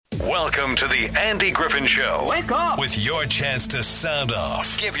Welcome to the Andy Griffin Show. Wake up! With your chance to sound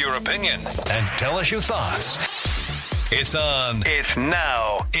off, give your opinion, and tell us your thoughts. It's on. It's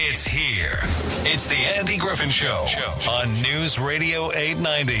now. It's here. It's the Andy Griffin Show on News Radio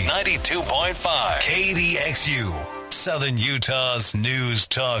 890, 92.5, KDXU, Southern Utah's news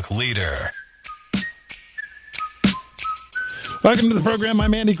talk leader. Welcome to the program.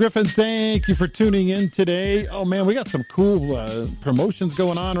 I'm Andy Griffin. Thank you for tuning in today. Oh, man, we got some cool promotions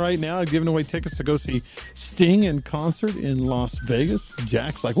going on right now. Giving away tickets to go see Sting in concert in Las Vegas.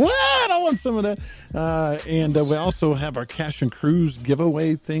 Jack's like, what? I want some of that. And we also have our Cash and Cruise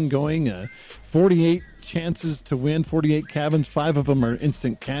giveaway thing going. 48 chances to win, 48 cabins. 5 of them are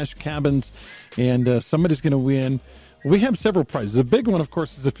instant cash cabins. And somebody's going to win. We have several prizes. The big one, of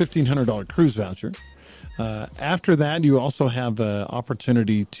course, is a $1,500 cruise voucher. After that, you also have an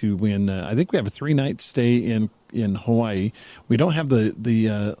opportunity to win. I think we have a 3-night stay in Hawaii. We don't have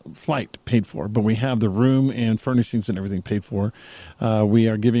the flight paid for, but we have the room and furnishings and everything paid for. We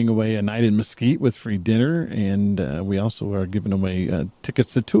are giving away a night in Mesquite with free dinner, and we also are giving away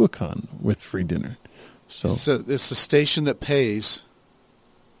tickets to Tuacahn with free dinner. So it's the station that pays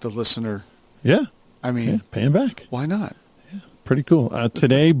the listener. Yeah. I mean, paying back. Why not? Pretty cool.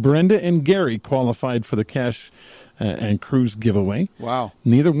 Today, Brenda and Gary qualified for the Cash and Cruise giveaway. Wow.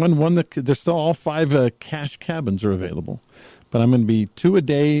 Neither one won. There's still all 5 cash cabins are available. But I'm going to be 2 a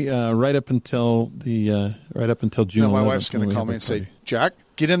day right up until June. No, my wife's going to call me and say, Jack,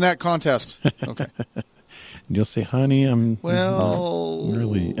 get in that contest. Okay. And you'll say, honey, I'm not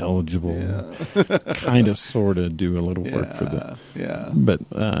really eligible. Yeah. Kind of, sort of do a little work for that. Yeah. But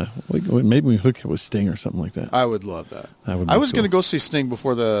maybe we hook it with Sting or something like that. I would love that. I was going to go see Sting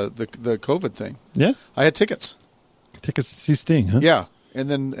before the COVID thing. Yeah? I had tickets. Tickets to see Sting, huh? Yeah. And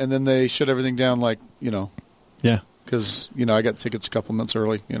then they shut everything down Yeah. Because, I got tickets a couple months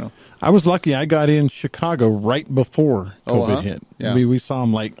early, I was lucky. I got in Chicago right before COVID hit. Yeah. We saw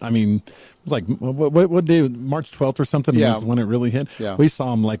him what day? March 12th or something was when it really hit. Yeah. We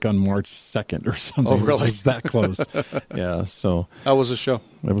saw him on March 2nd or something. Oh, really? It was that close. Yeah. So how was the show?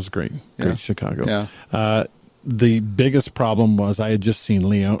 It was great. Yeah. Great Chicago. Yeah. The biggest problem was I had just seen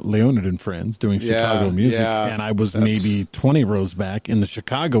Leonard and Friends doing Chicago music, and I was maybe 20 rows back. In the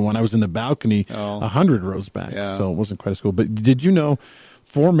Chicago one, I was in the balcony 100 rows back, so it wasn't quite as cool. But did you know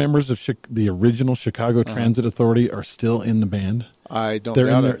 4 members of the original Chicago Transit Authority are still in the band? I don't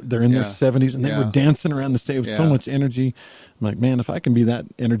doubt it. They're in their 70s, and they were dancing around the stage with so much energy. I'm like, man, if I can be that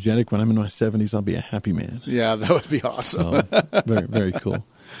energetic when I'm in my 70s, I'll be a happy man. Yeah, that would be awesome. So, very, very cool.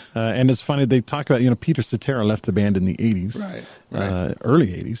 And it's funny, they talk about, Peter Cetera left the band in the 80s, right. Early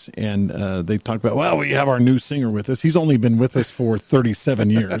 80s, and they talk about, well, we have our new singer with us. He's only been with us for 37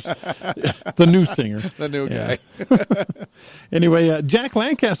 years. The new singer. The new guy. Anyway, Jack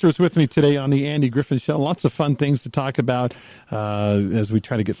Lancaster is with me today on the Andy Griffin Show. Lots of fun things to talk about as we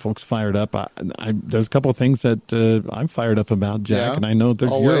try to get folks fired up. There's a couple of things that I'm fired up about, Jack, and I know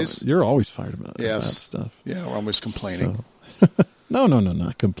that you're always fired about that stuff. Yeah, we're always complaining. So. No,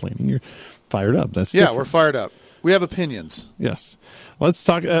 not complaining. You're fired up. That's different. We're fired up. We have opinions. Yes. Let's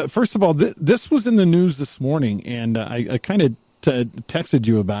talk. First of all, this was in the news this morning, and I kind of texted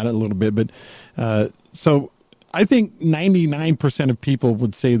you about it a little bit. But so I think 99% of people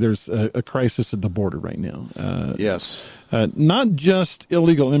would say there's a crisis at the border right now. Yes. Not just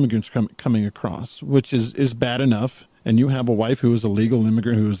illegal immigrants coming across, which is bad enough. And you have a wife who is a legal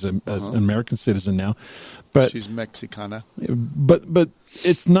immigrant, who is an American citizen now. But she's Mexicana. But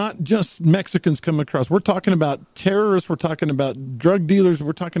it's not just Mexicans coming across. We're talking about terrorists. We're talking about drug dealers.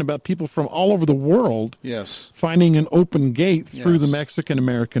 We're talking about people from all over the world. Yes. Finding an open gate through the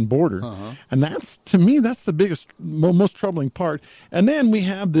Mexican-American border. And to me, that's the biggest, most troubling part. And then we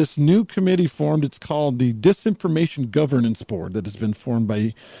have this new committee formed. It's called the Disinformation Governance Board that has been formed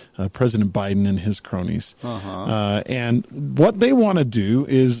by President Biden and his cronies. And what they want to do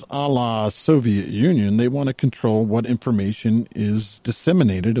is a la Soviet Union. They want to control what information is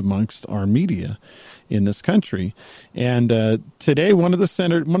disseminated amongst our media in this country. And today, one of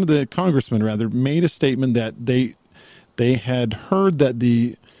the congressmen made a statement that they had heard that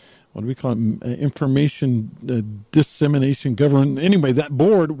the information dissemination government. Anyway, that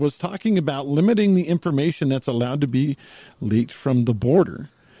board was talking about limiting the information that's allowed to be leaked from the border.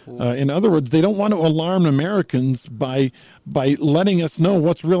 In other words, they don't want to alarm Americans by letting us know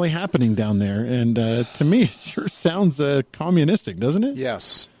what's really happening down there. And to me, it sure sounds communistic, doesn't it?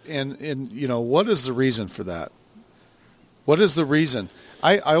 Yes. And what is the reason for that? What is the reason?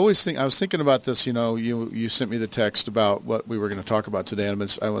 I always think, I was thinking about this, you sent me the text about what we were going to talk about today,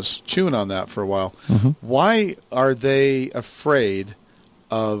 and I was chewing on that for a while. Why are they afraid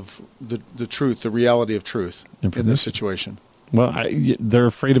of the truth, the reality of truth in this situation. Well, they're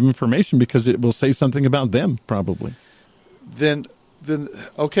afraid of information because it will say something about them, probably. Then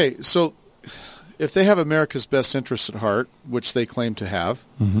okay, so if they have America's best interests at heart, which they claim to have,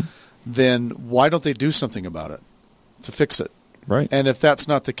 then why don't they do something about it to fix it? Right. And if that's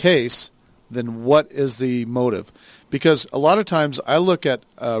not the case, then what is the motive? Because a lot of times I look at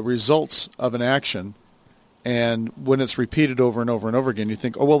results of an action, and when it's repeated over and over and over again, you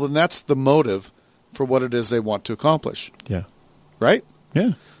think, oh, well, then that's the motive for what it is they want to accomplish. Yeah. Right?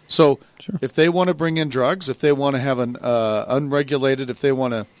 Yeah. So sure. If they want to bring in drugs, if they want to have an unregulated, if they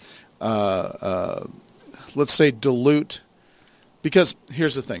want to, let's say, dilute, because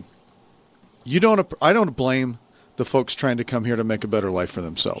here's the thing. I don't blame the folks trying to come here to make a better life for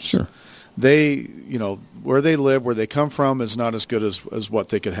themselves. Sure. They, where they live, where they come from is not as good as what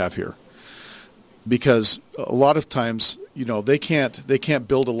they could have here. Because a lot of times, they can't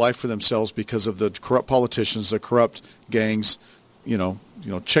build a life for themselves because of the corrupt politicians, the corrupt gangs,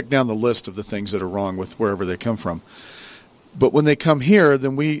 check down the list of the things that are wrong with wherever they come from. But when they come here,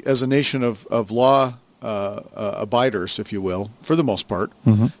 then we, as a nation of law abiders, if you will, for the most part,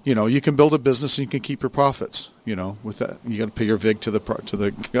 you can build a business and you can keep your profits. With that, you got to pay your vig to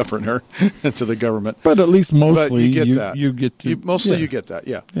the governor and to the government. But at least mostly but you get that. You get to, you get that.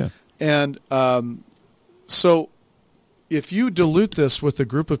 Yeah. Yeah. And so, if you dilute this with a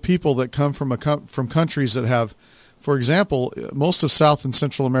group of people that come from countries that have, for example, most of South and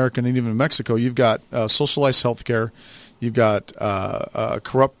Central America and even Mexico, you've got socialized healthcare, you've got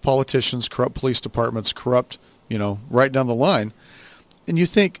corrupt politicians, corrupt police departments, corrupt, right down the line, and you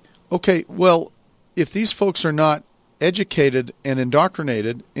think, okay, well, if these folks are not educated and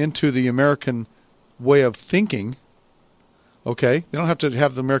indoctrinated into the American way of thinking. Okay, they don't have to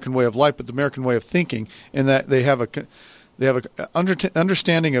have the American way of life, but the American way of thinking, in that they have a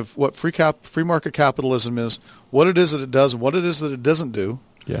understanding of what free market capitalism is, what it is that it does, and what it is that it doesn't do.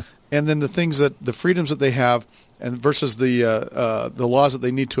 Yeah, and then the freedoms that they have, and versus the laws that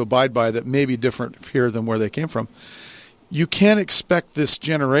they need to abide by that may be different here than where they came from. You can't expect this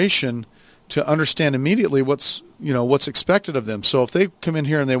generation to understand immediately what's expected of them. So if they come in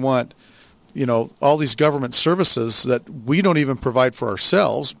here and they want all these government services that we don't even provide for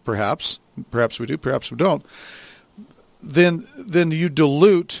ourselves, perhaps we do, perhaps we don't, then you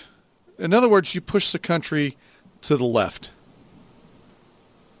dilute. In other words, you push the country to the left.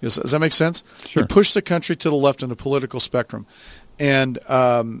 Does that make sense? Sure. You push the country to the left in the political spectrum. And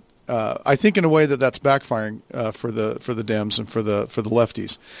I think in a way that's backfiring for the Dems and for the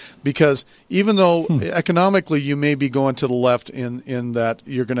lefties, because even though economically you may be going to the left in that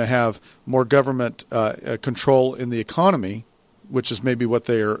you're going to have more government control in the economy, which is maybe what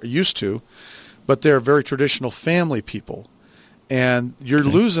they are used to, but they're very traditional family people, and you're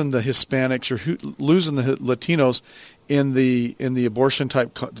losing the Hispanics, you're losing the Latinos in the abortion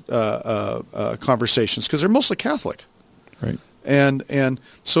type conversations because they're mostly Catholic, right? And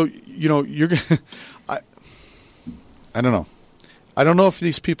so you're I don't know. I don't know if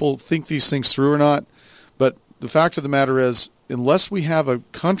these people think these things through or not, but the fact of the matter is, unless we have a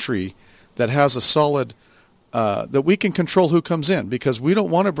country that has a solid that we can control who comes in, because we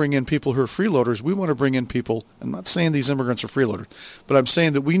don't want to bring in people who are freeloaders. We want to bring in people. I'm not saying these immigrants are freeloaders, but I'm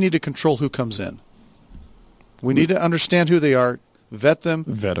saying that we need to control who comes in. We need to understand who they are, vet them,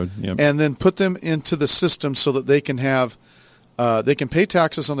 yep. And then put them into the system so that they can have. They can pay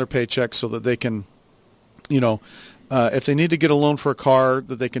taxes on their paychecks so that they can, if they need to get a loan for a car,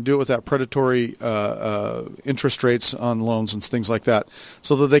 that they can do it without predatory interest rates on loans and things like that,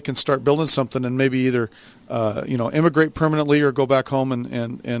 so that they can start building something and maybe either, immigrate permanently or go back home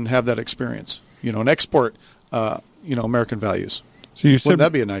and have that experience, and export, American values. So you said, wouldn't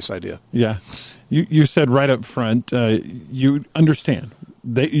that be a nice idea? Yeah. You said right up front, you understand.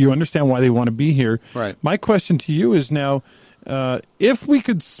 You understand why they want to be here. Right. My question to you is now, if we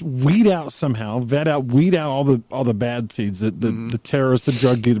could weed out all the bad seeds, the terrorists, the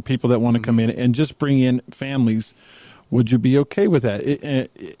drug dealers, the people that want to come in, and just bring in families, would you be okay with that?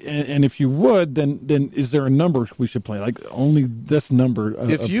 And if you would, then is there a number we should play? Like only this number of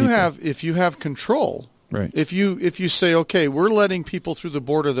if you people? If you have control. Right. If you say, okay, we're letting people through the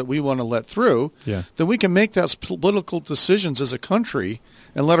border that we want to let through, then we can make those political decisions as a country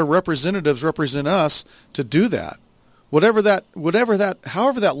and let our representatives represent us to do that. However that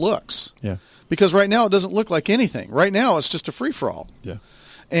looks. Yeah. Because right now it doesn't look like anything. Right now it's just a free-for-all. Yeah.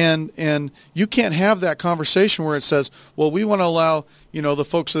 And you can't have that conversation where it says, well, we want to allow, the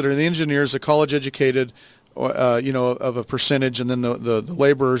folks that are the engineers, the college-educated, of a percentage, and then the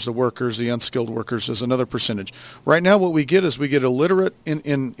laborers, the workers, the unskilled workers is another percentage. Right now, what we get is we get illiterate in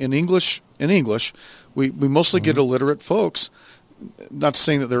English. In English, we mostly get illiterate folks. Not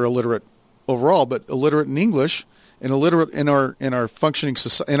saying that they're illiterate overall, but illiterate in English and illiterate in our functioning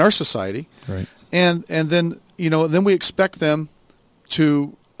in our society. Right. And then then we expect them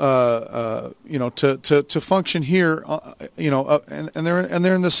to to function here, and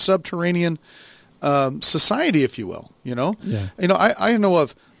they're in this subterranean society, if you will. Yeah. I know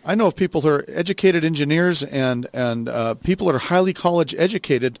of people who are educated engineers and people that are highly college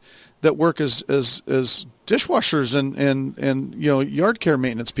educated that work as dishwashers and yard care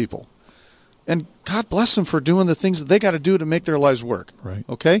maintenance people. And God bless them for doing the things that they got to do to make their lives work. Right.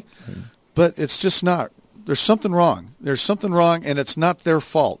 Okay? Right. But it's just not. There's something wrong. There's something wrong, and it's not their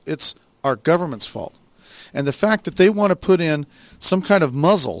fault. It's our government's fault. And the fact that they want to put in some kind of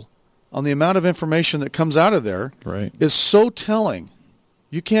muzzle on the amount of information that comes out of there is so telling.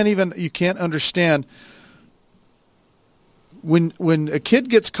 You can't understand when a kid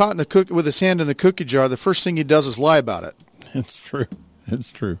gets caught with his hand in the cookie jar, the first thing he does is lie about it. It's true.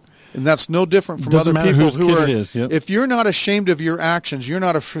 It's true. And that's no different from other people who are. If you're not ashamed of your actions, you're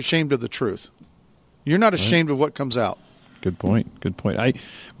not ashamed of the truth. You're not ashamed of what comes out. Good point. Good point. I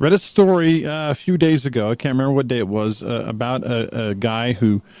read a story a few days ago. I can't remember what day it was, about a guy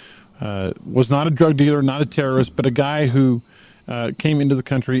who was not a drug dealer, not a terrorist, but a guy who came into the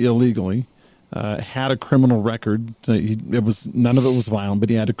country illegally, had a criminal record. None of it was violent, but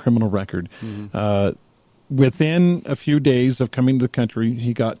he had a criminal record. Mm-hmm. Within a few days of coming to the country,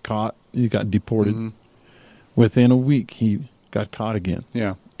 he got caught. He got deported. Mm-hmm. Within a week, he got caught again.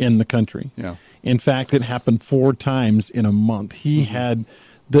 Yeah. In the country. Yeah. In fact, it happened 4 times in a month. He had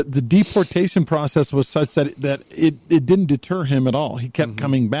the deportation process was such that it didn't deter him at all. He kept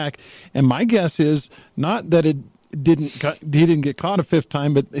coming back, and my guess is not that he didn't get caught a 5th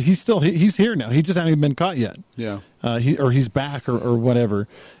time, but he's here now. He just hasn't even been caught yet. Yeah. He's back or whatever.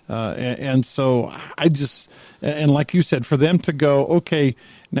 And so and like you said, for them to go, okay,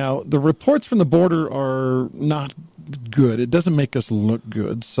 now the reports from the border are not good. It doesn't make us look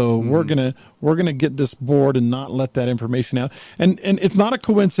good. So we're gonna get this board and not let that information out. And it's not a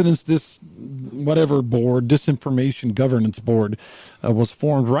coincidence this whatever board, disinformation governance board, was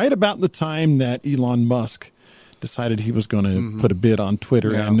formed right about the time that Elon Musk decided he was going to put a bid on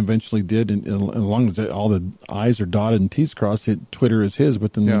Twitter, and eventually did. And as long as all the I's are dotted and T's crossed, Twitter is his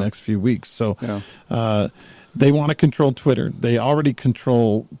within the next few weeks. So they want to control Twitter. They already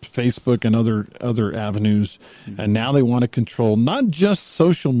control Facebook and other avenues, and now they want to control not just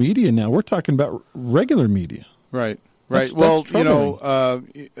social media. Now we're talking about regular media. Right. Right. Well,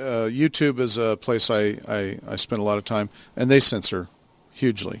 YouTube is a place I spend a lot of time, and they censor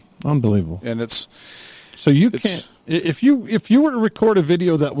hugely. Unbelievable. And it's. So you can't, if you were to record a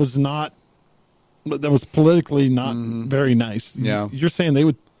video that was politically not very nice, you're saying they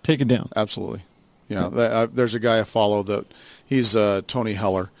would take it down? Absolutely. Yeah. There's a guy I follow that he's Tony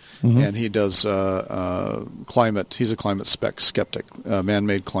Heller, and he does climate. He's a climate skeptic,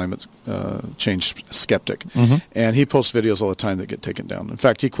 man-made climate change skeptic, and he posts videos all the time that get taken down. In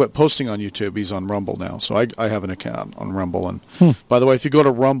fact, he quit posting on YouTube. He's on Rumble now, so I have an account on Rumble. And by the way, if you go to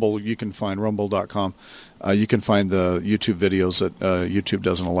Rumble, you can find rumble.com. You can find the YouTube videos that YouTube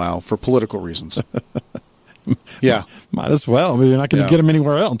doesn't allow for political reasons. Yeah, might as well. I mean, you're not going to get them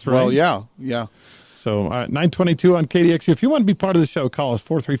anywhere else, right? Well, yeah. So 922 on KDXU. If you want to be part of the show, call us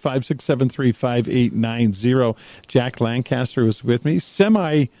 435-673-5890. Jack Lancaster is with me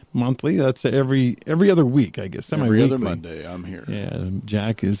semi-monthly. That's every other week, I guess. Every other Monday, I'm here. Yeah,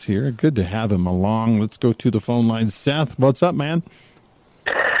 Jack is here. Good to have him along. Let's go to the phone line. Seth, what's up, man?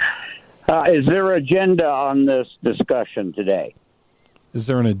 Is there an agenda on this discussion today? Is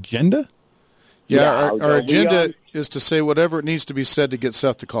there an agenda? Yeah, our agenda is to say whatever it needs to be said to get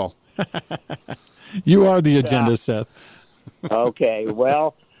Seth to call. You are the agenda, Seth. Okay,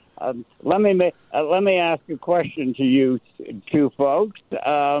 well, let me ask a question to you two folks.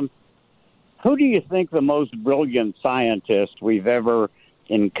 Who do you think the most brilliant scientist we've ever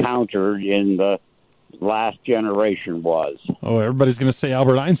encountered in the last generation was? Oh, everybody's going to say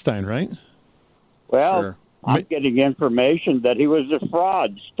Albert Einstein, right? Well, sure. I'm getting information that he was a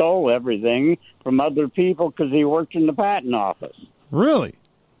fraud, stole everything from other people because he worked in the patent office. Really?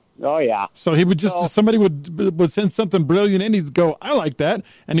 Oh, yeah. So he would somebody would send something brilliant in, he'd go, I like that,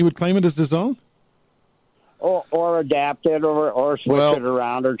 and he would claim it as his own? Or adapt it or switch it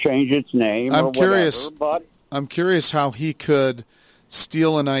around or change its name or whatever. I'm curious how he could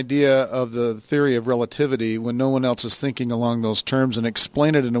steal an idea of the theory of relativity when no one else is thinking along those terms and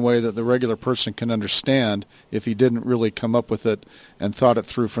explain it in a way that the regular person can understand if he didn't really come up with it and thought it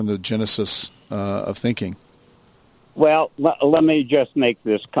through from the genesis of thinking? Well, let me just make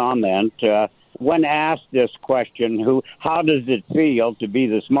this comment. When asked this question, how does it feel to be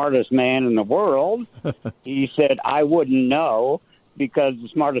the smartest man in the world? He said, I wouldn't know, because the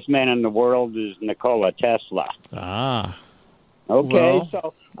smartest man in the world is Nikola Tesla. Ah. Okay, Well,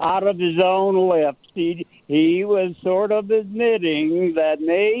 so out of his own lips, he was sort of admitting that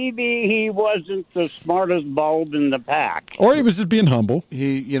maybe he wasn't the smartest bulb in the pack. Or he was just being humble.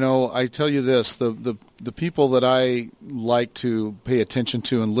 I tell you this, the people that I like to pay attention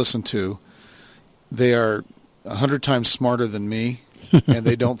to and listen to, they are 100 times smarter than me, and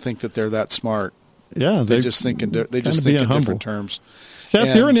they don't think that they're that smart. Yeah, They just think in different terms.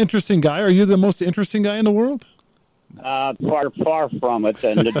 Seth, you're an interesting guy. Are you the most interesting guy in the world? Far from it,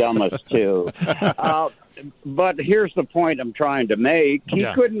 and the dumbest too. But here's the point I'm trying to make. He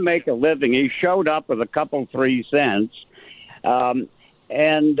couldn't make a living. He showed up with a couple 3 cents,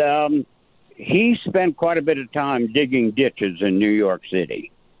 and he spent quite a bit of time digging ditches in New York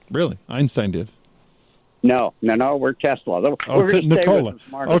City. Really? Einstein did. No, we're Tesla. We're going to stay with the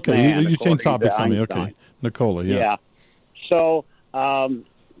smartest Okay, man, you changed topics on me. Einstein. Okay, Nikola, Yeah. So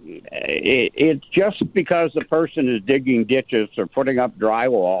it's just because the person is digging ditches or putting up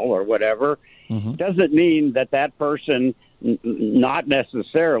drywall or whatever doesn't mean that person not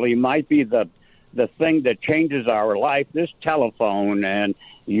necessarily might be the thing that changes our life. This telephone and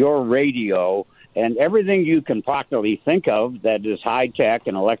your radio and everything you can possibly think of that is high-tech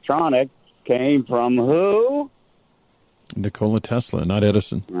and electronic came from who? Nikola Tesla, not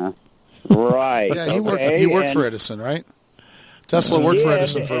Edison. Right. Yeah, he worked for Edison, right? Tesla worked for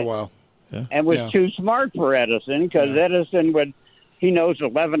Edison for a while. Yeah. And was too smart for Edison, because Edison he knows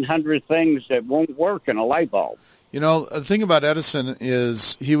 1,100 things that won't work in a light bulb. The thing about Edison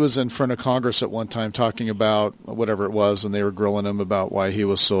is he was in front of Congress at one time talking about whatever it was, and they were grilling him about why he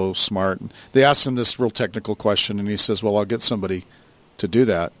was so smart. They asked him this real technical question, and he says, well, I'll get somebody to do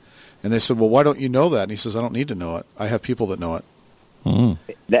that. And they said, well, why don't you know that? And he says, I don't need to know it. I have people that know it.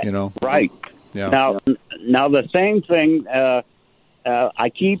 Right. Yeah. Now the same thing, I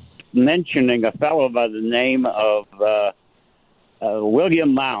keep mentioning a fellow by the name of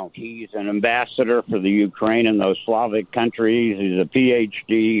William Mount. He's an ambassador for the Ukraine and those Slavic countries. He's a PhD.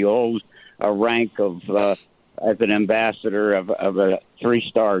 He holds a rank of as an ambassador of a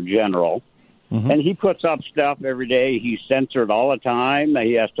 3-star general. And he puts up stuff every day. He's censored all the time.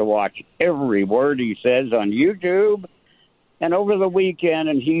 He has to watch every word he says on YouTube. And over the weekend,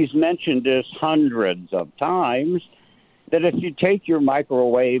 and he's mentioned this hundreds of times, that if you take your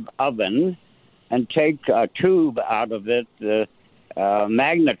microwave oven and take a tube out of it, the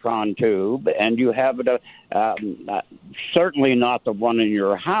magnetron tube, and you have it, certainly not the one in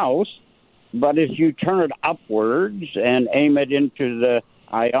your house, but if you turn it upwards and aim it into the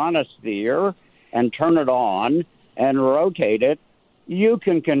ionosphere and turn it on and rotate it, you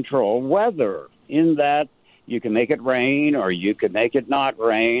can control weather in that you can make it rain, or you can make it not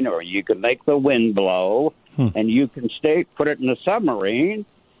rain, or you can make the wind blow, and you can put it in a submarine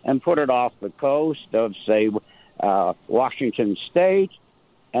and put it off the coast of, say, Washington State,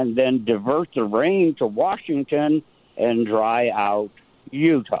 and then divert the rain to Washington and dry out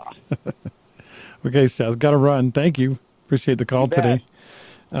Utah. Okay, Seth, got to run. Thank you. Appreciate the call today.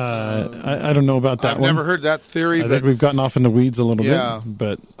 I don't know about that I've one. never heard that theory. I think we've gotten off in the weeds a little bit.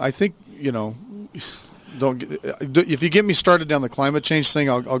 But I think, if you get me started down the climate change thing,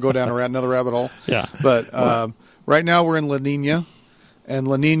 I'll go down another rabbit hole. Yeah. But right now we're in La Nina, and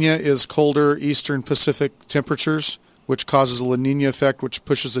La Nina is colder eastern Pacific temperatures, which causes a La Nina effect, which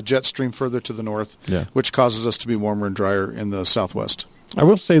pushes a jet stream further to the north, which causes us to be warmer and drier in the southwest. I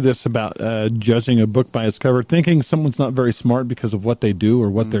will say this about judging a book by its cover, thinking someone's not very smart because of what they do or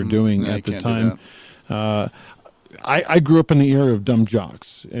what they're doing at the time. I grew up in the era of dumb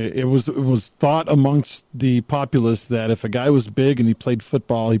jocks. It was thought amongst the populace that if a guy was big and he played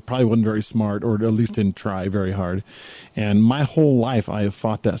football, he probably wasn't very smart, or at least didn't try very hard. And my whole life, I have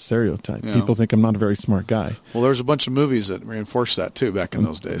fought that stereotype. Yeah. People think I'm not a very smart guy. Well, there's a bunch of movies that reinforce that too back in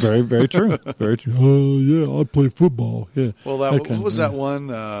those days. Very, very true. Very true. Oh yeah, I play football. Yeah. Well, what was that one?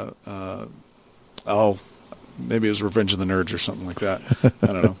 Maybe it was Revenge of the Nerds or something like that. I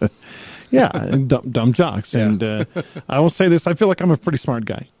don't know. Yeah, dumb jocks. Yeah. And I will say this: I feel like I'm a pretty smart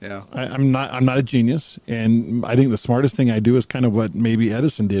guy. Yeah, I'm not a genius, and I think the smartest thing I do is kind of what maybe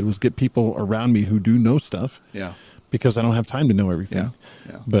Edison did, was get people around me who do know stuff. Yeah, because I don't have time to know everything.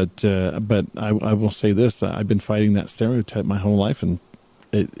 Yeah. But I will say this: I've been fighting that stereotype my whole life, and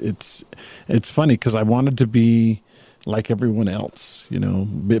it's funny because I wanted to be like everyone else,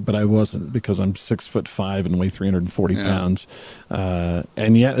 but I wasn't, because I'm 6'5" and weigh 340 pounds.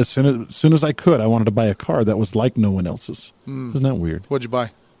 And yet, as soon as I could, I wanted to buy a car that was like no one else's. Isn't that weird? What'd you buy?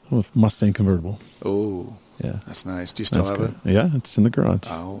 A Mustang convertible. Oh, yeah, that's nice. Do you still have it? Yeah, it's in the garage.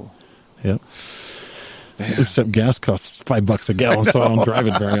 Oh, yep. Except gas costs $5 a gallon, so I don't drive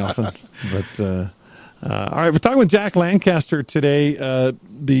it very often. But all right, we're talking with Jack Lancaster today.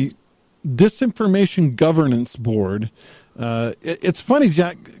 The Disinformation Governance Board. It's funny,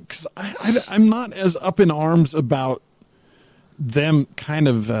 Jack, because I'm not as up in arms about them kind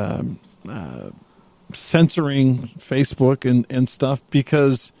of censoring Facebook and stuff,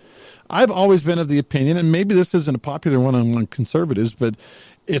 because I've always been of the opinion, and maybe this isn't a popular one among conservatives, but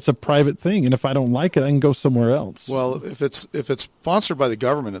it's a private thing, and if I don't like it, I can go somewhere else. Well, if it's sponsored by the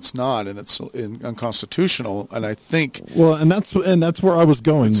government, it's not, and it's unconstitutional. And I think and that's where I was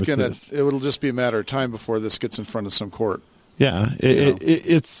going with this. It will just be a matter of time before this gets in front of some court. Yeah,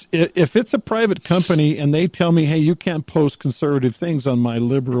 if it's a private company and they tell me, hey, you can't post conservative things on my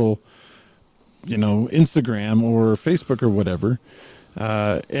liberal, Instagram or Facebook or whatever,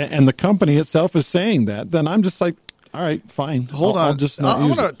 and the company itself is saying that, then I'm just like, all right, fine. Hold on. I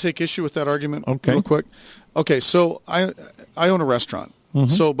want to take issue with that argument real quick. Okay, so I own a restaurant. Mm-hmm.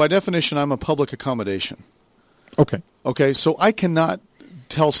 So by definition, I'm a public accommodation. Okay, so I cannot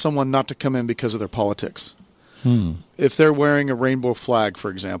tell someone not to come in because of their politics. If they're wearing a rainbow flag,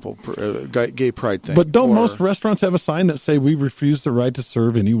 for example, gay pride thing. But don't most restaurants have a sign that say we refuse the right to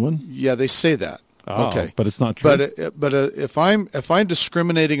serve anyone? Yeah, they say that. Oh, okay, but it's not true. But if I'm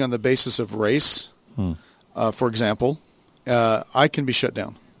discriminating on the basis of race, for example, I can be shut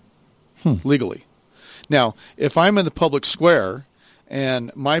down legally. Now, if I'm in the public square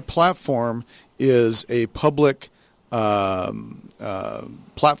and my platform is a public platform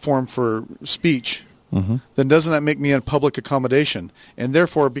for speech, then doesn't that make me a public accommodation? And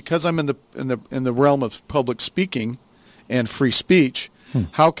therefore, because I'm in the realm of public speaking and free speech,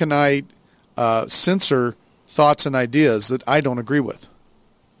 how can I censor thoughts and ideas that I don't agree with?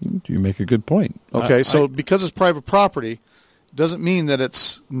 You make a good point. Okay, because it's private property, doesn't mean that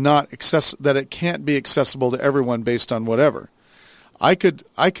it's not that it can't be accessible to everyone based on whatever. I could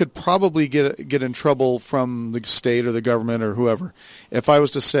probably get in trouble from the state or the government or whoever if I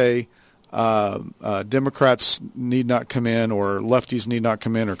was to say Democrats need not come in, or lefties need not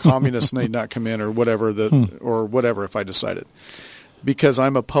come in, or communists need not come in, or whatever or whatever, if I decided, because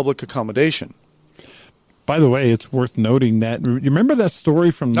I'm a public accommodation. By the way, it's worth noting that, you remember that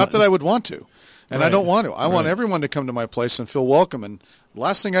story from... Not that I would want to, and right. I don't want to. I want everyone to come to my place and feel welcome, and the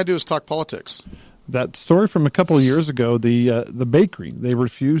last thing I do is talk politics. That story from a couple of years ago, the bakery, they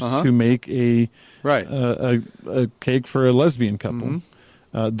refused to make a cake for a lesbian couple.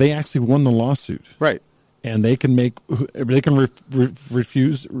 They actually won the lawsuit. Right. And they can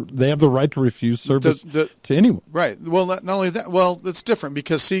refuse. They have the right to refuse service to anyone. Right. Well, not only that. Well, it's different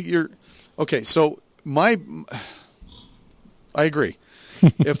because okay. So I agree.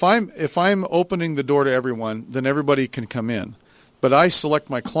 If I'm opening the door to everyone, then everybody can come in. But I select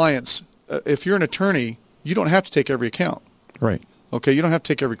my clients. If you're an attorney, you don't have to take every account. Right. Okay. You don't have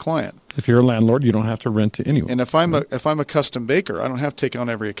to take every client. If you're a landlord, you don't have to rent to anyone. And if I'm a custom baker, I don't have to take on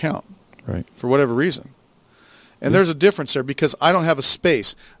every account. Right. For whatever reason. And there's a difference there because I don't have a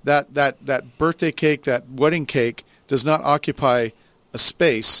space. That birthday cake, that wedding cake does not occupy a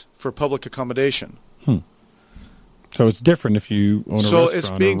space for public accommodation. So it's different if you own a restaurant. So it's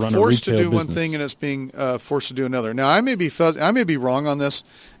being or run forced a to do business. one thing and it's being forced to do another. Now I may be wrong on this,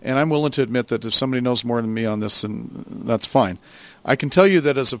 and I'm willing to admit that if somebody knows more than me on this, then that's fine. I can tell you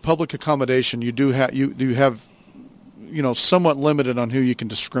that as a public accommodation, you do have somewhat limited on who you can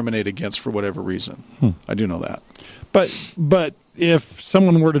discriminate against for whatever reason. I do know that. But if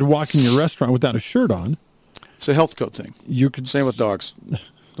someone were to walk in your restaurant without a shirt on, it's a health code thing. You could same with dogs.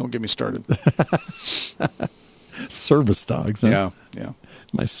 Don't get me started. Service dogs. Huh? Yeah.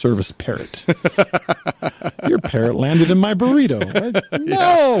 My service parrot. Your parrot landed in my burrito. Right?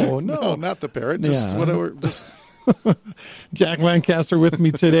 No, not the parrot. Just whatever. Just. Jack Lancaster with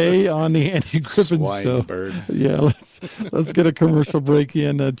me today on the Andy Griffin Show. Bird. Yeah, let's get a commercial break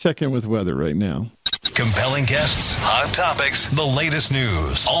in. Check in with weather right now. Compelling guests, hot topics, the latest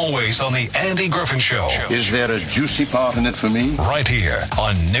news. Always on the Andy Griffin Show. Is there a juicy part in it for me? Right here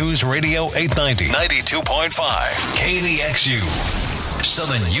on News Radio 890, 92.5, KDXU,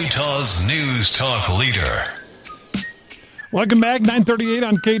 Southern Utah's news talk leader. Welcome back, 938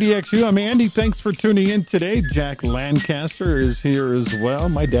 on KDXU. I'm Andy. Thanks for tuning in today. Jack Lancaster is here as well.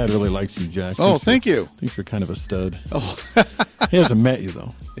 My dad really likes you, Jack. Oh, thank you. Thinks you're kind of a stud. Oh, he hasn't met you,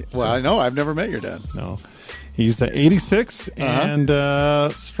 though. Well, I know. I've never met your dad. No. He's 86 and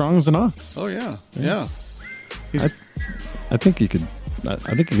strong as an ox. Oh, yeah. Yeah. I think he could. I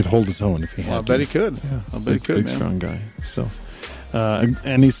think he could hold his own if he had. I bet he could. Yeah, I bet he could, big, man. Strong guy. So,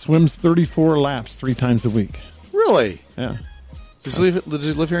 and he swims 34 laps 3 times a week. Really? Yeah. Does he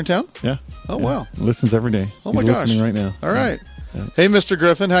live here in town? Yeah. Oh, yeah. wow. Listens every day. Oh, he's my gosh. listening right now. All right. Yeah. Hey, Mr.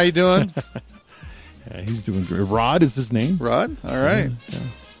 Griffin, how you doing? Yeah, he's doing great. Rod is his name. Rod? All right. Yeah.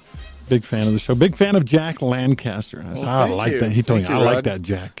 Big fan of the show. Big fan of Jack Lancaster. I like that. He told me, I like that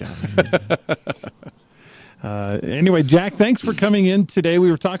Jack guy. Anyway, Jack, thanks for coming in today. We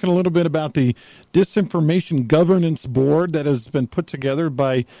were talking a little bit about the Disinformation Governance Board that has been put together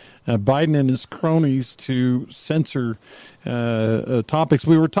by Biden and his cronies to censor topics.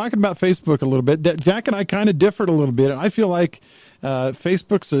 We were talking about Facebook a little bit. Jack and I kind of differed a little bit. I feel like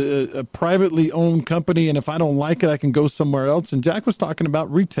Facebook's a privately owned company, and if I don't like it, I can go somewhere else. And Jack was talking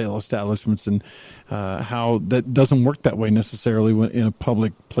about retail establishments and how that doesn't work that way necessarily when in a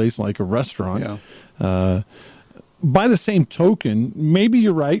public place like a restaurant. Yeah. By the same token, maybe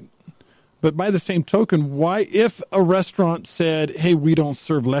you're right, but by the same token, why, if a restaurant said, hey, we don't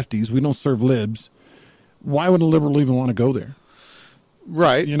serve lefties, we don't serve libs, why would a liberal even want to go there?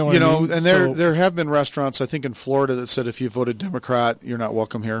 Right. You know what I mean? And there have been restaurants, I think in Florida, that said if you voted Democrat, you're not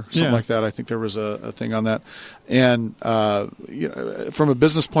welcome here. Something like that. I think there was a thing on that. And from a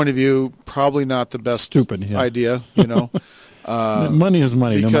business point of view, probably not the best idea, money is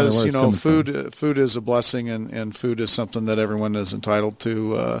money, because no matter where food is a blessing, and food is something that everyone is entitled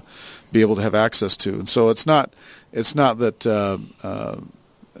to be able to have access to. And so it's not that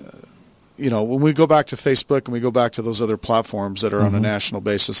when we go back to Facebook and we go back to those other platforms that are on a national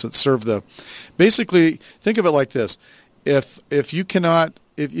basis that serve basically think of it like this: if you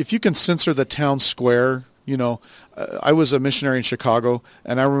can censor the town square. I was a missionary in Chicago,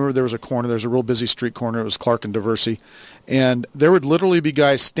 and I remember there was a real busy street corner. It was Clark and Diversey, and there would literally be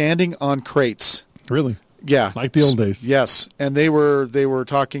guys standing on crates. Really? Yeah, like the old days. Yes, and they were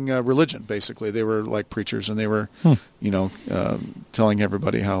talking religion basically. They were like preachers, and they were, telling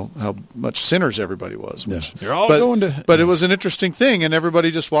everybody how much sinners everybody was. Yes, you're all going to. But it was an interesting thing, and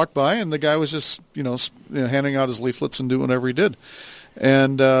everybody just walked by, and the guy was just handing out his leaflets and doing whatever he did.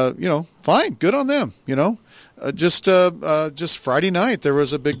 And fine, good on them. Just Friday night there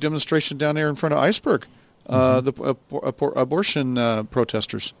was a big demonstration down there in front of Iceberg. The abortion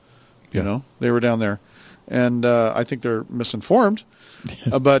protesters. They were down there, and I think they're misinformed.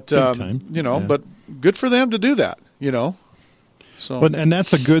 But but good for them to do that. So, and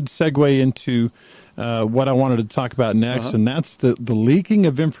that's a good segue into what I wanted to talk about next, and that's the leaking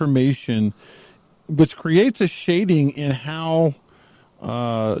of information, which creates a shading in how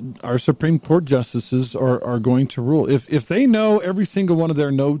our Supreme Court justices are going to rule. If they know every single one of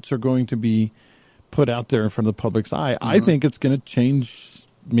their notes are going to be put out there in front of the public's eye, I think it's going to change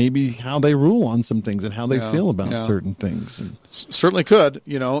maybe how they rule on some things and how they feel about certain things. And certainly could,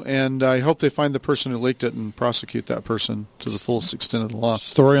 and I hope they find the person who leaked it and prosecute that person to the fullest extent of the law.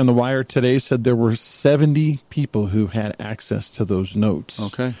 Story on the Wire today said there were 70 people who had access to those notes.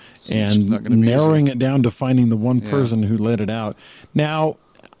 Okay. So and narrowing it down to finding the one person who let it out. Now,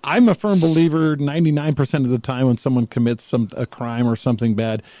 I'm a firm believer 99% of the time when someone commits a crime or something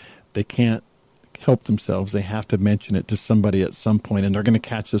bad, they can't help themselves. They have to mention it to somebody at some point, and they're going to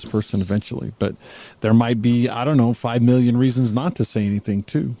catch this person eventually. But there might be, 5 million reasons not to say anything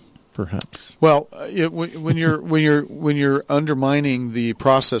too, perhaps. Well, when you're undermining the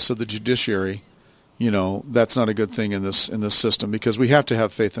process of the judiciary, that's not a good thing in this system, because we have to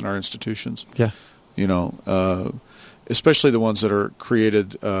have faith in our institutions. Yeah. Especially the ones that are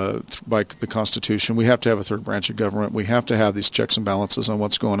created by the Constitution. We have to have a third branch of government. We have to have these checks and balances on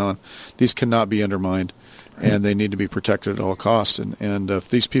what's going on. These cannot be undermined, and they need to be protected at all costs. And if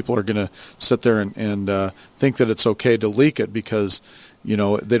these people are going to sit there and think that it's okay to leak it because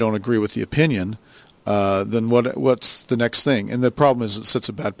they don't agree with the opinion, then what's the next thing? And the problem is it sets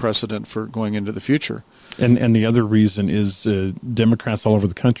a bad precedent for going into the future. And the other reason is Democrats all over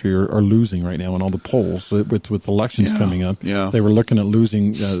the country are losing right now in all the polls with elections coming up. Yeah. They were looking at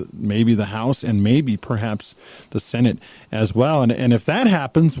losing maybe the House and maybe perhaps the Senate as well. And if that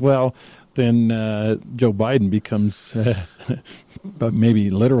happens, well, then Joe Biden becomes, but maybe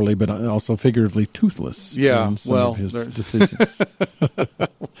literally, but also figuratively, toothless. Yeah, in some of his decisions.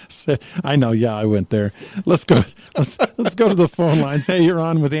 I know. Yeah, I went there. Let's go. Let's go to the phone lines. Hey, you're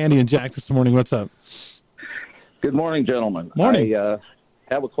on with Andy and Jack this morning. What's up? Good morning, gentlemen. Morning. I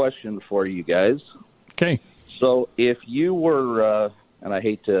have a question for you guys. Okay. So if you were, and I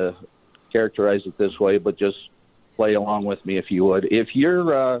hate to characterize it this way, but just play along with me if you would. If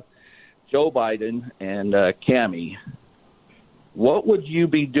you're Joe Biden and Cammie, what would you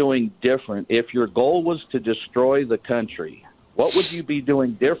be doing different if your goal was to destroy the country? What would you be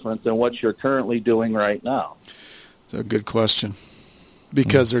doing different than what you're currently doing right now? It's a good question,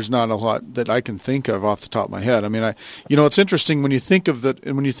 because there's not a lot that I can think of off the top of my head. I mean, it's interesting when you think of that,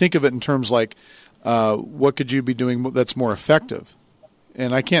 and when you think of it in terms like, what could you be doing that's more effective?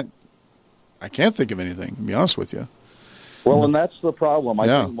 And I can't think of anything, to be honest with you. Well, and that's the problem. I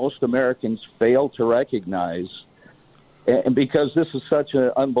think most Americans fail to recognize, and because this is such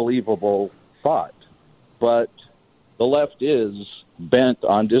an unbelievable thought, but the left is bent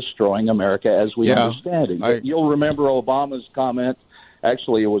on destroying America as we understand it. You'll remember Obama's comment.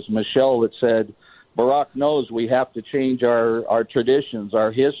 Actually, it was Michelle that said, Barack knows we have to change our traditions,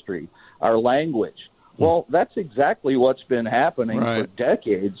 our history, our language. Well, that's exactly what's been happening for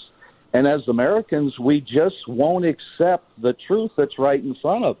decades. And as Americans, we just won't accept the truth that's right in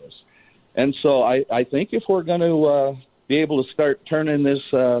front of us. And so I think if we're going to be able to start turning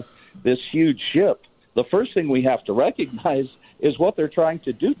this huge ship, the first thing we have to recognize is what they're trying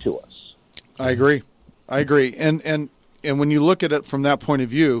to do to us. I agree. And when you look at it from that point of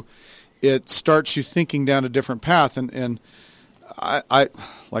view, it starts you thinking down a different path. And I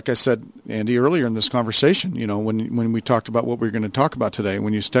like I said, Andy, earlier in this conversation, when we talked about what we were going to talk about today,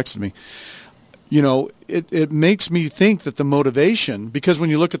 when you texted me, it makes me think that the motivation, because when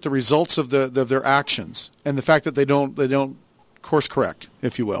you look at the results of their actions and the fact that they don't course correct,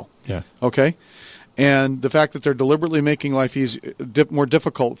 if you will. Yeah. Okay. And the fact that they're deliberately making life more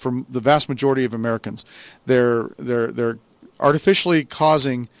difficult for the vast majority of Americans, they're artificially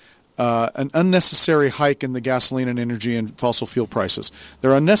causing an unnecessary hike in the gasoline and energy and fossil fuel prices.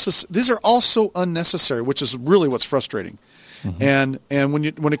 They're unnecessary. These are also unnecessary, which is really what's frustrating. Mm-hmm.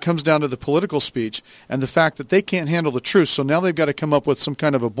 And when it comes down to the political speech and the fact that they can't handle the truth, so now they've got to come up with some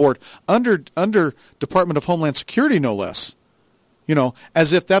kind of a board under Department of Homeland Security, no less.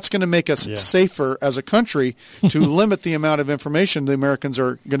 As if that's going to make us safer as a country to limit the amount of information the Americans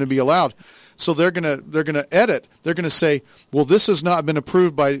are going to be allowed. So they're going to edit. They're going to say, well, this has not been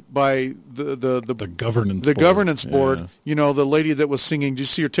approved by the governance board. Yeah. The lady that was singing. Did you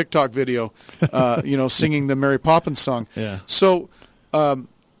see her TikTok video? Singing the Mary Poppins song. Yeah. So then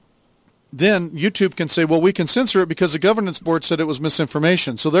YouTube can say, well, we can censor it because the governance board said it was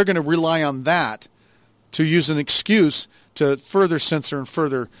misinformation. So they're going to rely on that to use an excuse to further censor and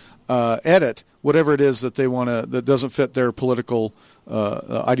further edit whatever it is that they want to, that doesn't fit their political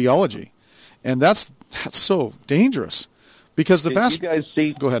ideology, and that's so dangerous because Did you guys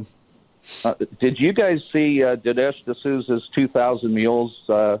see? Go ahead. Did you guys see Dinesh D'Souza's 2,000 Mules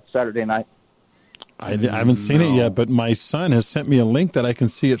Saturday night? I haven't seen it yet, but my son has sent me a link that I can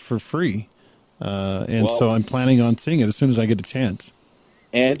see it for free, so I'm planning on seeing it as soon as I get a chance.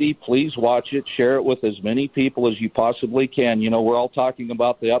 Andy, please watch it. Share it with as many people as you possibly can. We're all talking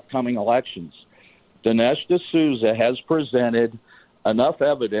about the upcoming elections. Dinesh D'Souza has presented enough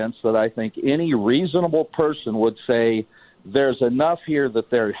evidence that I think any reasonable person would say there's enough here that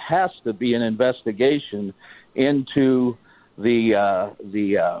there has to be an investigation into the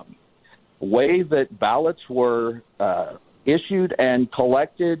way that ballots were issued and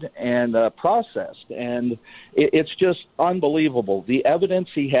collected and processed. And it's just unbelievable. The evidence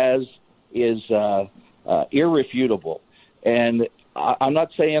he has is irrefutable. And I'm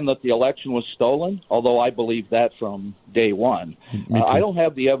not saying that the election was stolen, although I believe that from day one. I don't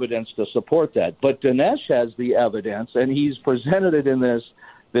have the evidence to support that. But Dinesh has the evidence, and he's presented it in this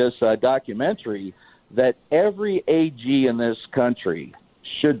documentary, that every AG in this country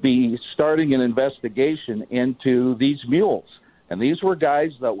should be starting an investigation into these mules. And these were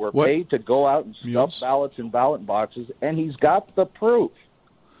guys that were paid to go out and stuff ballots in ballot boxes, and he's got the proof.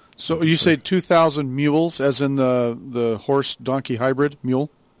 So you say 2,000 mules, as in the horse-donkey hybrid mule?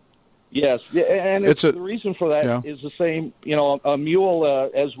 Yes, and the reason for that is the same. A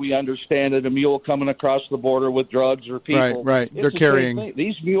mule, as we understand it, a mule coming across the border with drugs or people. Right. They're carrying.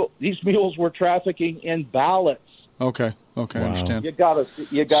 These mules were trafficking in ballots. Okay, wow. I understand. You gotta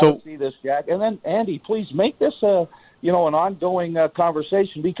see this, Jack. And then Andy, please make this an ongoing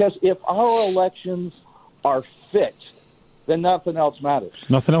conversation, because if our elections are fixed, then nothing else matters.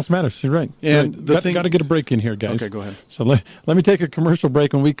 Nothing else matters. You're right. And got to get a break in here, guys. Okay, go ahead. So let me take a commercial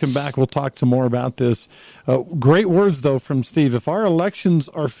break. When we come back, we'll talk some more about this. Great words, though, from Steve. If our elections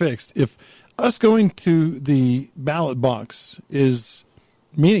are fixed, if us going to the ballot box is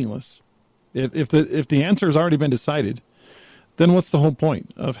meaningless, If the answer has already been decided, then what's the whole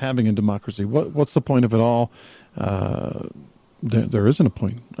point of having a democracy? What's the point of it all? There isn't a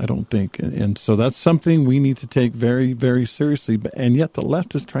point, I don't think. And so that's something we need to take very, very seriously. And yet the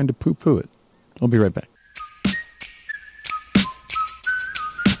left is trying to poo-poo it. I'll be right back.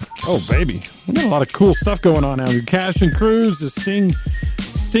 Oh, baby. We got a lot of cool stuff going on now. Cash and Cruise, the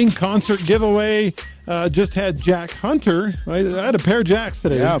Sting concert giveaway. Just had Jack Hunter. I had a pair of Jacks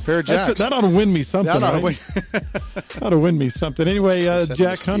today. Yeah, a pair of Jacks. That ought to win me something. That ought to win me something. Anyway,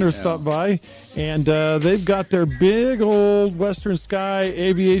 Jack Hunter stopped by, and they've got their big old Western Sky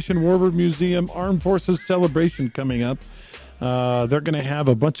Aviation Warbird Museum Armed Forces celebration coming up. They're going to have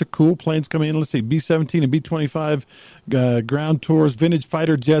a bunch of cool planes coming in. Let's see, B-17 and B-25 ground tours, vintage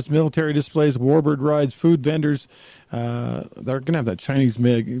fighter jets, military displays, warbird rides, food vendors. They're going to have that Chinese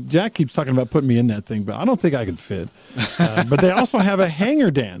MiG. Jack keeps talking about putting me in that thing, but I don't think I can fit. But they also have a hangar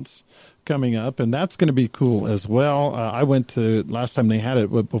dance coming up, and that's going to be cool as well. I went to last time they had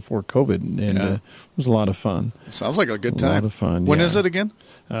it before COVID, and it was a lot of fun. Sounds like a good time. A lot of fun. When is it again?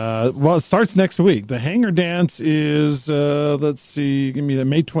 Well, it starts next week. The hangar dance is, let's see, give me the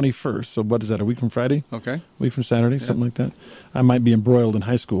May 21st. So what is that, a week from Friday? Okay. A week from Saturday, something like that. I might be embroiled in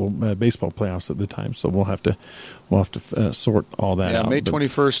high school baseball playoffs at the time, so we'll have to sort all that out. Yeah, May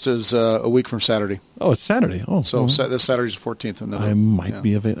 21st is a week from Saturday. Oh, it's Saturday. Oh, so this Saturday's the 14th. I might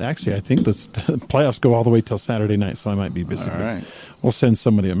be available. Actually, I think the playoffs go all the way till Saturday night, so I might be busy. All right. We'll send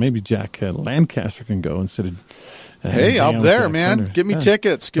somebody. Maybe Jack Lancaster can go instead of. Hey, I'm there, man. Hunter. Give me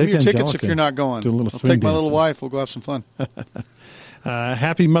tickets. Give me your tickets if you're not going. I'll take my little wife. We'll go have some fun.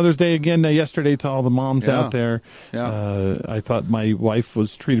 Happy Mother's Day again yesterday to all the moms out there. Yeah. I thought my wife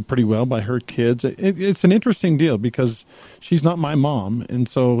was treated pretty well by her kids. It's an interesting deal because she's not my mom. And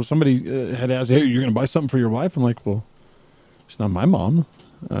so somebody had asked, hey, you're going to buy something for your wife? I'm like, well, she's not my mom.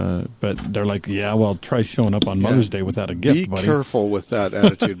 But they're like, yeah, well, try showing up on Mother's Day without a gift, buddy. Be careful with that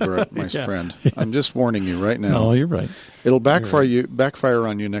attitude, my friend. I'm just warning you right now. No, you're right. It'll backfire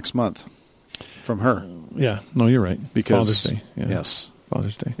on you next month from her. Yeah, no, you're right. Because Father's Day. Yeah. Yes.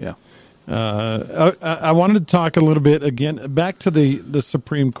 Father's Day. Yeah. I wanted to talk a little bit, again, back to the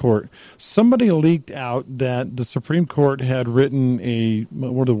Supreme Court. Somebody leaked out that the Supreme Court had written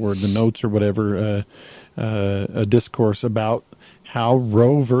the notes or whatever, a discourse about how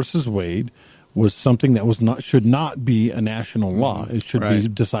Roe versus Wade was something that should not be a national law. It should be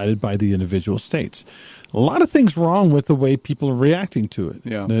decided by the individual states. A lot of things wrong with the way people are reacting to it.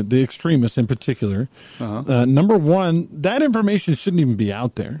 Yeah. The extremists in particular. Number one, that information shouldn't even be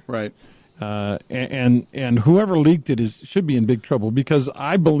out there. Right. And whoever leaked it should be in big trouble because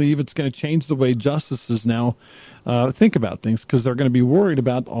I believe it's going to change the way justices now think about things because they're going to be worried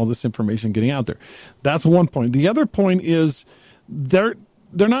about all this information getting out there. That's one point. The other point is they're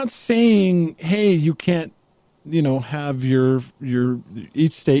not saying, hey, you can't, have your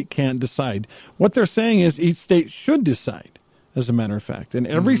each state can't decide. What they're saying is each state should decide, as a matter of fact. And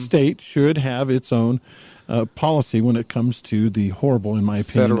every state should have its own policy when it comes to the horrible, in my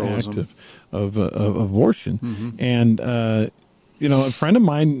opinion, act of abortion. And, a friend of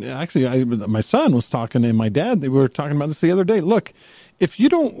mine, actually, my son was talking and my dad, we were talking about this the other day. Look, if you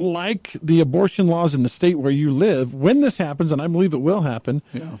don't like the abortion laws in the state where you live, when this happens, and I believe it will happen,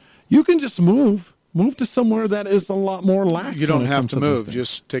 you can just move to somewhere that is a lot more lax. You don't have to move.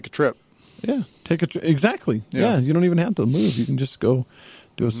 Just take a trip. Yeah, exactly. Yeah, you don't even have to move. You can just go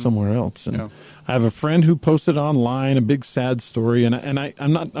do it somewhere else. And I have a friend who posted online a big sad story, and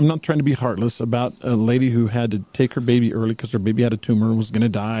I'm not trying to be heartless about a lady who had to take her baby early because her baby had a tumor and was going to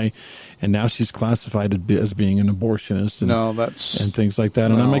die, and now she's classified as being an abortionist and things like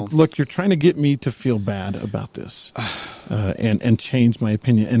that. And I'm like, look, you're trying to get me to feel bad about this and change my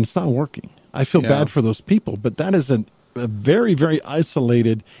opinion, and it's not working. I feel bad for those people, but that is a very, very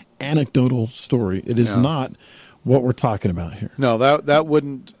isolated, anecdotal story. It is not what we're talking about here. No, that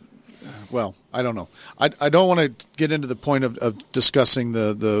wouldn't. Well, I don't know. I don't want to get into the point of discussing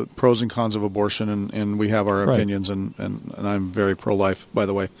the pros and cons of abortion, and we have our opinions, and I'm very pro-life, by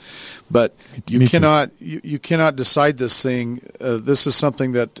the way. But you cannot decide this thing. This is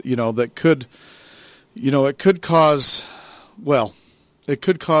something that that could, it could cause. Well, it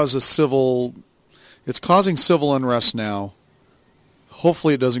could cause a civil. It's causing civil unrest now.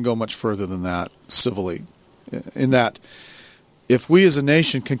 Hopefully, it doesn't go much further than that civilly. In that, if we as a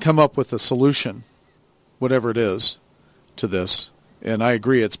nation can come up with a solution, whatever it is, to this, and I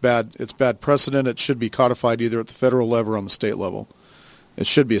agree, it's bad precedent. It should be codified either at the federal level or on the state level. It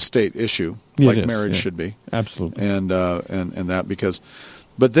should be a state issue, like marriage should be. Absolutely. And that because,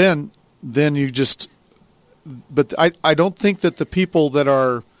 but then you just, but I don't think that the people that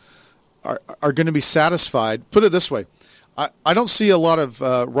are are going to be satisfied. Put it this way. I don't see a lot of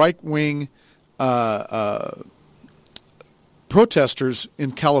right-wing protesters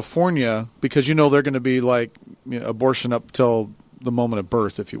in California because, they're going to be like abortion up till the moment of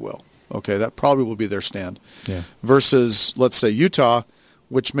birth, if you will. Okay, that probably will be their stand. Yeah. Versus, let's say, Utah,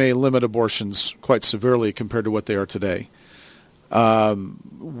 which may limit abortions quite severely compared to what they are today.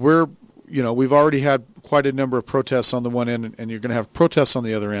 We've already had quite a number of protests on the one end, and you're going to have protests on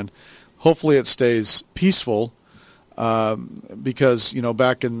the other end. Hopefully it stays peaceful because,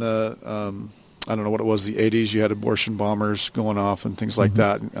 back in the, I don't know what it was, the 80s, you had abortion bombers going off and things like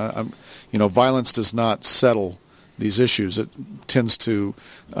that. Violence does not settle these issues. It tends to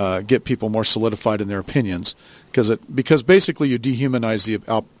get people more solidified in their opinions because basically you dehumanize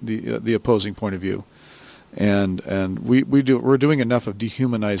the opposing point of view. And we're doing enough of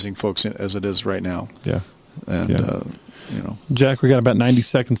dehumanizing folks as it is right now. Yeah. And Jack, we got about 90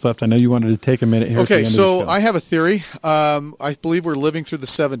 seconds left. I know you wanted to take a minute here. Okay, so I have a theory. I believe we're living through the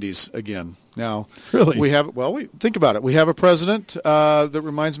 70s again. Now, really, think about it. We have a president that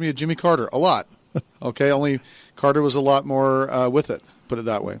reminds me of Jimmy Carter a lot. Okay, only Carter was a lot more with it. Put it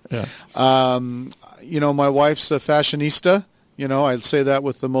that way. Yeah. My wife's a fashionista. I'd say that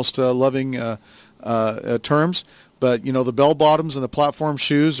with the most loving terms. But the bell bottoms and the platform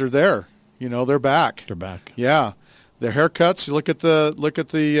shoes are there. They're back. They're back. Yeah. Their haircuts. You look at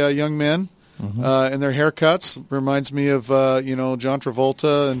the young men and their haircuts. Reminds me of John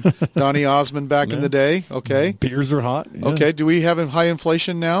Travolta and Donny Osmond back in the day. Okay, beers are hot. Yeah. Okay, do we have high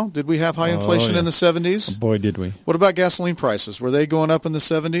inflation now? Did we have high inflation in the 70s? Boy, did we! What about gasoline prices? Were they going up in the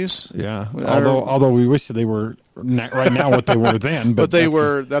 70s? Yeah, although we wish they were right now what they were then. But they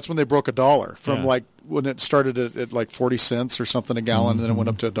were. That's when they broke $1 from when it started at like 40 cents or something a gallon, and then it went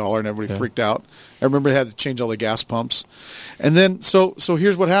up to $1, and everybody freaked out. I remember they had to change all the gas pumps. And then, so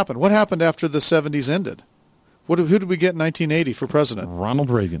here's what happened. What happened after the 70s ended? Who did we get in 1980 for president? Ronald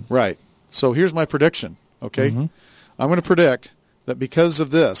Reagan. Right. So here's my prediction, okay? I'm going to predict that because of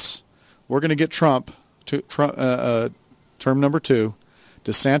this, we're going to get Trump to term number 2.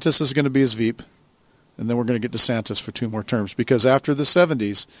 DeSantis is going to be his Veep. And then we're going to get DeSantis for 2 more terms. Because after the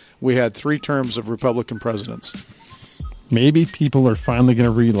 70s, we had 3 terms of Republican presidents. Maybe people are finally going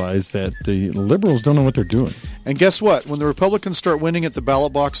to realize that the liberals don't know what they're doing. And guess what? When the Republicans start winning at the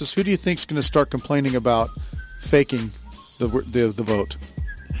ballot boxes, who do you think is going to start complaining about faking the vote?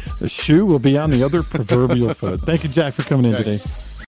 The shoe will be on the other proverbial foot. Thank you, Jack, for coming in today.